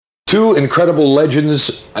Two incredible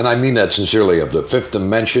legends, and I mean that sincerely, of the Fifth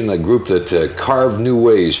Dimension, a group that carved new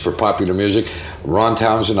ways for popular music. Ron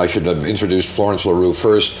Townsend, I should have introduced Florence LaRue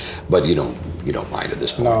first, but you don't mind at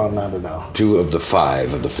this point. No, not at all. Two of the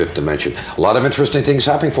five of the Fifth Dimension. A lot of interesting things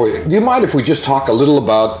happening for you. Do you mind if we just talk a little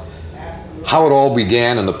about how it all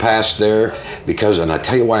began in the past there? Because, and I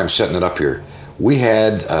tell you why I'm setting it up here. We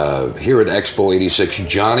had, here at Expo 86,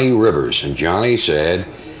 Johnny Rivers, and Johnny said,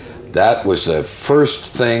 that was the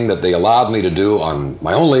first thing that they allowed me to do on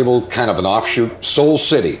my own label, kind of an offshoot, Soul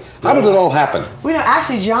City. How did it all happen? Well,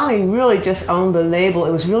 actually, Johnny really just owned the label.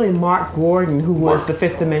 It was really Mark Gordon, who was the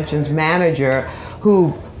Fifth Dimension's manager,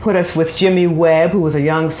 who put us with Jimmy Webb, who was a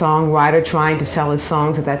young songwriter trying to sell his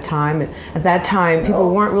songs at that time. And at that time, people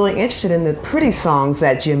weren't really interested in the pretty songs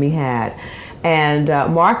that Jimmy had. And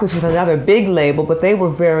Mark was with another big label, but they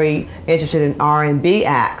were very interested in R&B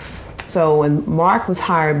acts. So when Mark was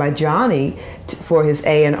hired by Johnny for his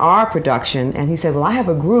A&R production, and he said, well, I have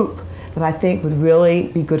a group that I think would really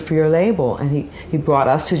be good for your label. And he brought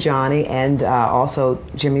us to Johnny and also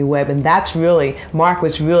Jimmy Webb. And that's really, Mark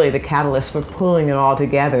was really the catalyst for pulling it all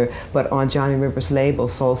together, but on Johnny Rivers' label,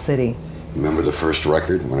 Soul City. Remember the first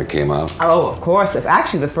record when it came out? Oh, of course.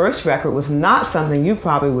 Actually, the first record was not something you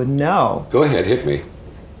probably would know. Go ahead, hit me.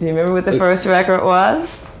 Do you remember what the first record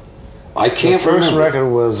was? I can't remember. The first record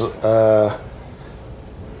was I'm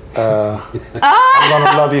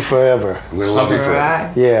Gonna Love You Forever. I'm Gonna Love You Forever.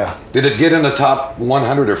 Right. Yeah. Did it get in the top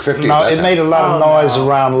 100 or 50? No, it made a lot of noise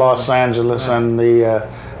around Los Angeles and the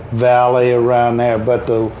valley around there, but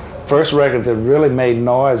the first record that really made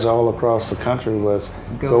noise all across the country was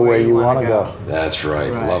Go Where You Want to Go. That's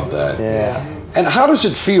right. Love that. Yeah. And how does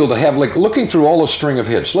it feel to have, like, looking through all the string of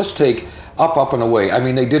hits, let's take Up, Up, and Away. I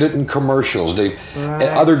mean, they did it in commercials.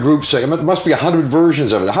 Other groups say, it must be 100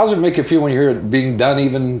 versions of it. How does it make you feel when you hear it being done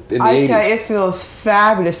even in the 80s? I tell you, it feels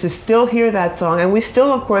fabulous to still hear that song. And we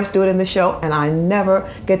still, of course, do it in the show, and I never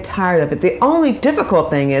get tired of it. The only difficult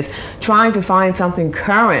thing is trying to find something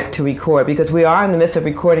current to record, because we are in the midst of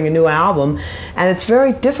recording a new album, and it's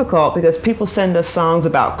very difficult because people send us songs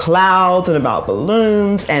about clouds and about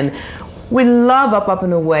balloons, and we love Up, Up,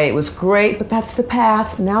 and Away. It was great, but that's the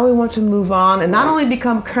past. Now we want to move on and not only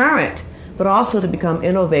become current, but also to become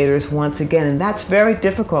innovators once again. And that's very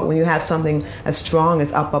difficult when you have something as strong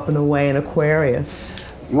as Up, Up, and Away and Aquarius.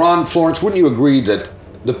 Ron, Florence, wouldn't you agree that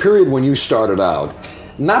the period when you started out,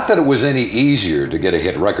 not that it was any easier to get a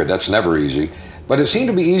hit record, that's never easy, but it seemed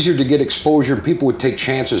to be easier to get exposure and people would take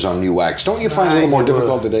chances on new acts. Don't you find it a little more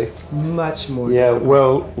difficult today? Much more Yeah, difficult.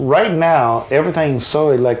 well, right now, everything's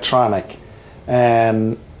so electronic.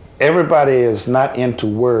 And everybody is not into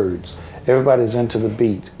words. Everybody's into the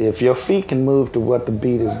beat. If your feet can move to what the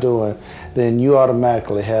beat is doing, then you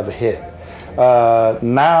automatically have a hit.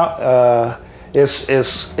 Now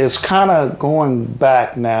it's kind of going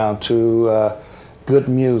back now to good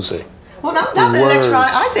music. Well, not the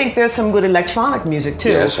electronic. I think there's some good electronic music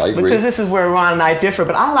too. Yes, I agree. Because this is where Ron and I differ.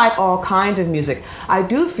 But I like all kinds of music. I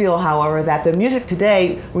do feel, however, that the music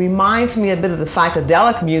today reminds me a bit of the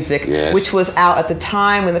psychedelic music, which was out at the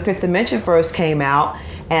time when the Fifth Dimension first came out.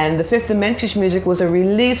 And the Fifth Dimension music was a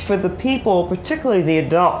release for the people, particularly the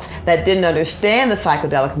adults, that didn't understand the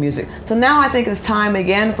psychedelic music. So now I think it's time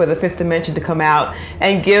again for the Fifth Dimension to come out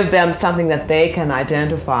and give them something that they can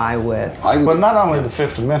identify with. But not only the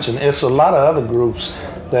Fifth Dimension, it's a lot of other groups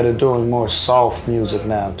that are doing more soft music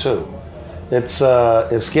now too.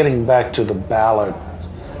 It's getting back to the ballad.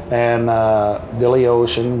 And Billy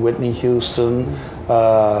Ocean, Whitney Houston,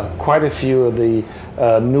 quite a few of the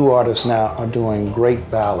new artists now are doing great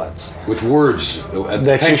ballads. With words.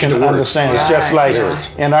 That you can understand. It's just like lyrics.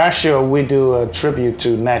 In our show, we do a tribute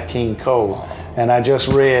to Nat King Cole. And I just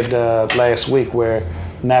read last week where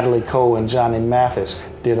Natalie Cole and Johnny Mathis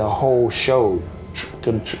did a whole show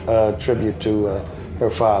tribute to her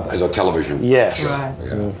father. As a television. Yes. Right.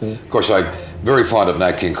 Yeah. Of course, I'm very fond of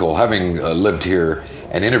Nat King Cole. Having lived here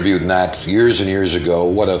and interviewed Nat years and years ago,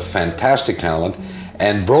 what a fantastic talent.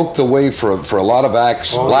 And broke the way for a lot of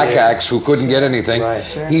acts, black acts who couldn't get anything. Right.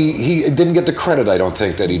 Sure. He didn't get the credit, I don't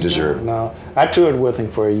think, that he deserved. No, I toured with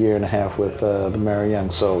him for a year and a half with the Mary Young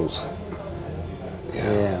Souls.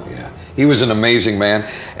 Yeah. He was an amazing man.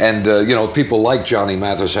 And, people like Johnny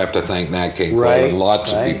Mathis have to thank Nat King Cole. Right. And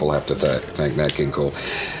lots of people have to thank Nat King Cole.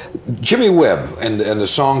 Jimmy Webb and the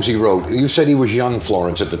songs he wrote. You said he was young,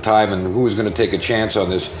 Florence, at the time, and who was going to take a chance on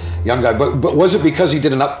this young guy? But was it because he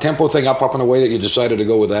did an up-tempo thing, Up, Up, and Away, that you decided to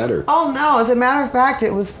go with that? Or? Oh, no. As a matter of fact,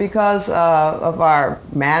 it was because of our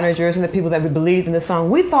managers and the people that we believed in the song.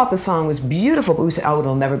 We thought the song was beautiful, but we said,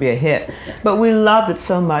 it'll never be a hit. But we loved it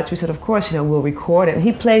so much. We said, of course, we'll record it. And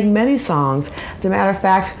he played many songs. As a matter of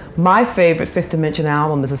fact, My favorite Fifth Dimension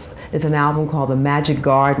album is an album called The Magic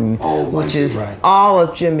Garden, which is right. all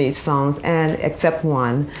of Jimmy's songs, and except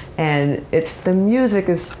one. And the music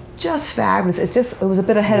is just fabulous. It was a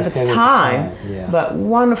bit ahead of its time, yeah. but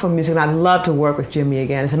wonderful music. And I'd love to work with Jimmy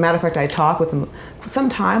again. As a matter of fact, I talked with him some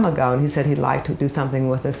time ago, and he said he'd like to do something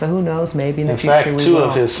with us. So who knows? Maybe in the future we will. In fact, two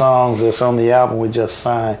of his songs that's on the album we just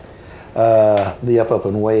signed, the Up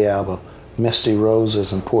and Way album, Misty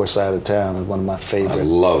Roses and Poor Side of Town, is one of my favorite. I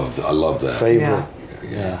love that. Favorite.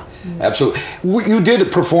 Yeah. Absolutely. You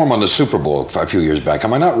did perform on the Super Bowl a few years back.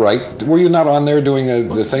 Am I not right? Were you not on there doing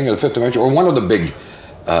the thing at the Fifth Dimension, or one of the big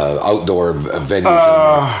outdoor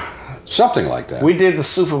venues? Something like that. We did the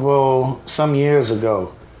Super Bowl some years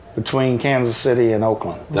ago between Kansas City and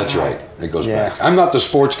Oakland. That's right. It goes back. I'm not the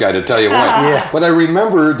sports guy to tell you what, but I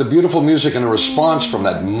remember the beautiful music and the response from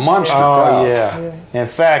that monster crowd. Yeah. In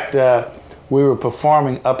fact, we were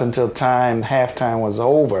performing up until halftime was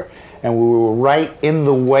over, and we were right in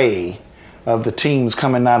the way of the teams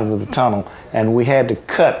coming out of the tunnel, and we had to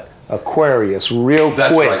cut Aquarius real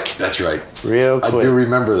quick. That's right. Real quick. I do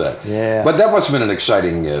remember that. Yeah. But that must have been an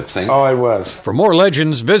exciting thing. Oh, it was. For more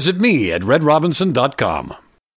legends, visit me at redrobinson.com.